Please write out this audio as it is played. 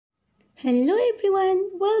Hello everyone,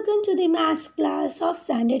 welcome to the maths class of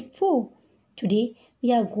Standard 4. Today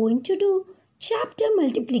we are going to do chapter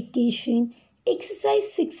multiplication,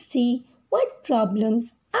 exercise 60, word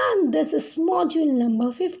problems, and this is module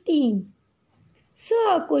number 15. So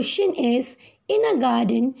our question is, in a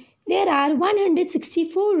garden there are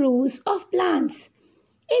 164 rows of plants.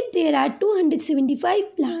 If there are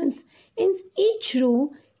 275 plants in each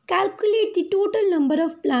row, calculate the total number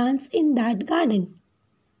of plants in that garden.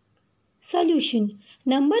 Solution.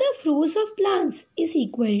 Number of rows of plants is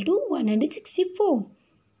equal to 164.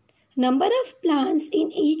 Number of plants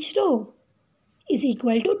in each row is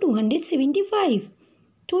equal to 275.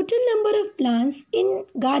 Total number of plants in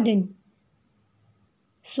garden.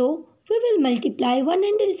 So, we will multiply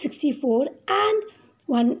 164 and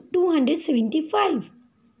 275.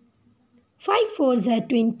 5 4s are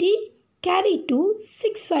 20, carry 2,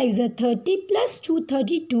 6 5s are 30 plus 2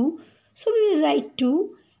 32. So, we will write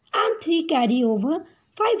 2 and 3 carry over.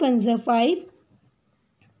 5 ones are 5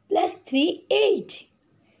 plus 3 8.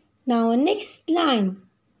 Now next line.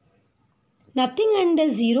 Nothing under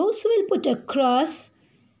 0, so we'll put a cross.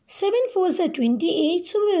 7 4s are 28,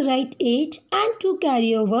 so we'll write 8 and 2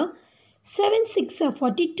 carry over. 7 6 are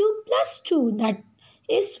 42 plus 2, that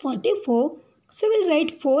is 44. So we'll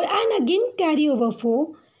write 4 and again carry over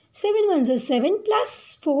 4. 7 ones are 7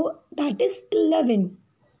 plus 4, that is 11.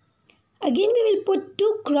 Again we will put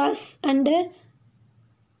 2 cross under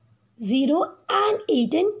 0 and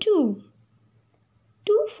 8 and 2.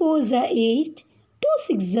 2 4s are 8, 2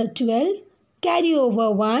 6s are 12, carry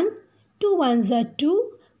over 1, 2 1s are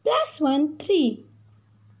 2, plus 1 3.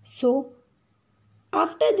 So,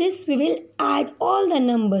 after this we will add all the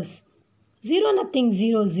numbers. 0 nothing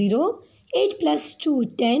 0 0, 8 plus 2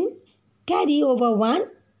 10, carry over 1,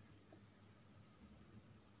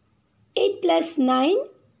 8 plus 9,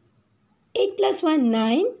 8 plus 1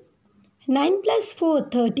 9, 9 plus 4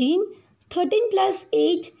 13, 13 plus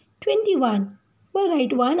 8 21. We'll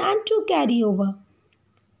write 1 and 2 carry over.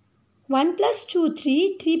 1 plus 2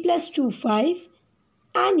 3, 3 plus 2 5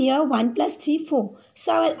 and here 1 plus 3 4.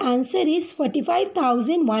 So our answer is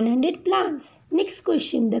 45,100 plants. Next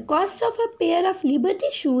question. The cost of a pair of Liberty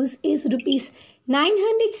shoes is rupees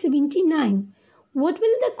 979. What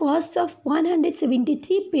will the cost of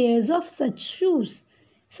 173 pairs of such shoes?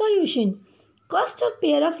 Solution. Cost of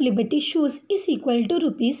pair of Liberty shoes is equal to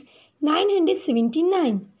rupees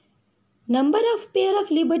 979. Number of pair of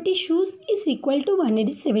Liberty shoes is equal to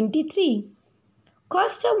 173.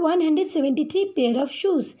 Cost of 173 pair of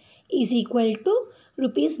shoes is equal to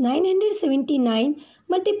rupees 979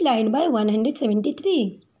 multiplied by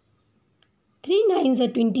 173. 3 9s are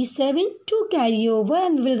 27, 2 carry over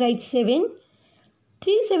and we'll write 7.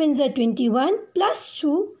 3 7s are 21 plus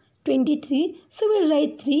 2 23, so we'll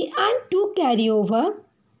write 3 and 2 carry over.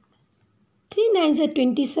 3 9s are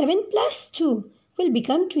 27 plus 2 will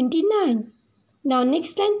become 29. Now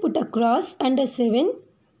next time put a cross under 7.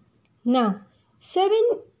 Now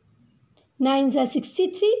 7 9s are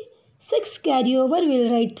 63, 6 carry over,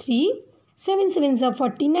 we'll write 3. 7 7s are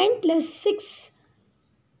 49 plus 6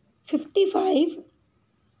 55.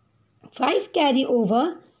 5 carry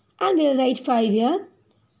over and we'll write 5 here.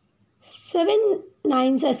 7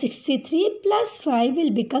 9s are 63 plus 5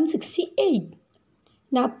 will become 68.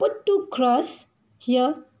 Now put 2 cross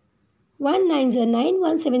here. 1 9s are 9,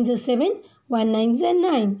 1 7s are 7, 1 9s are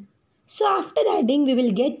 9. So after adding we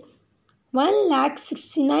will get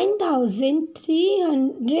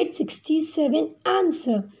 1,69,367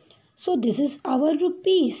 answer. So this is our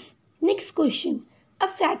rupees. Next question. A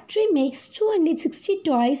factory makes 260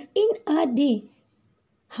 toys in a day.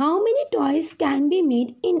 How many toys can be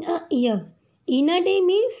made in a year? In a day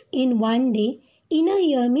means in one day. In a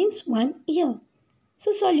year means 1 year.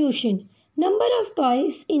 So solution. Number of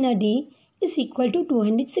toys in a day is equal to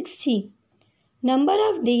 260. Number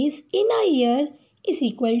of days in a year is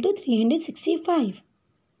equal to 365.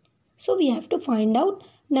 So we have to find out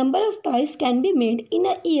number of toys can be made in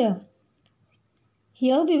a year.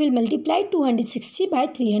 Here we will multiply 260 by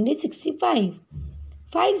 365.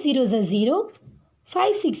 5 zeros are 0.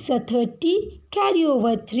 5 6 are 30. Carry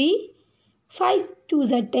over 3. 5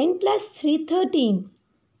 2s are 10 plus 3 13.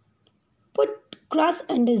 Put cross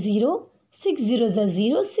under 0. 6 zeros are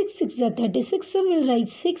 0. 6 6 are 36. So we will write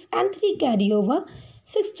 6 and 3 carry over.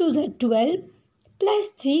 6 2s are 12 plus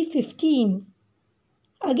 3 15.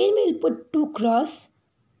 Again we will put 2 cross.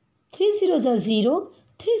 3 zeros are 0.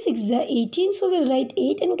 3 6 are 18. So we will write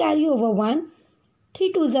 8 and carry over 1.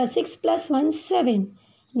 3 2s are 6 plus 1 7.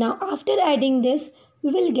 Now after adding this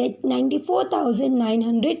we will get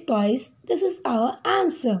 94,900 toys. This is our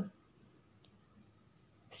answer.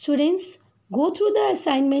 Students, Go through the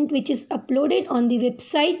assignment which is uploaded on the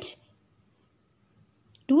website.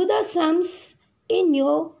 Do the sums in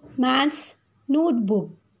your maths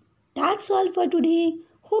notebook. That's all for today.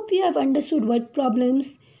 Hope you have understood word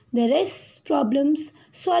problems. The rest problems,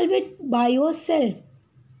 solve it by yourself.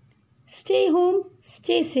 Stay home,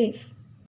 stay safe.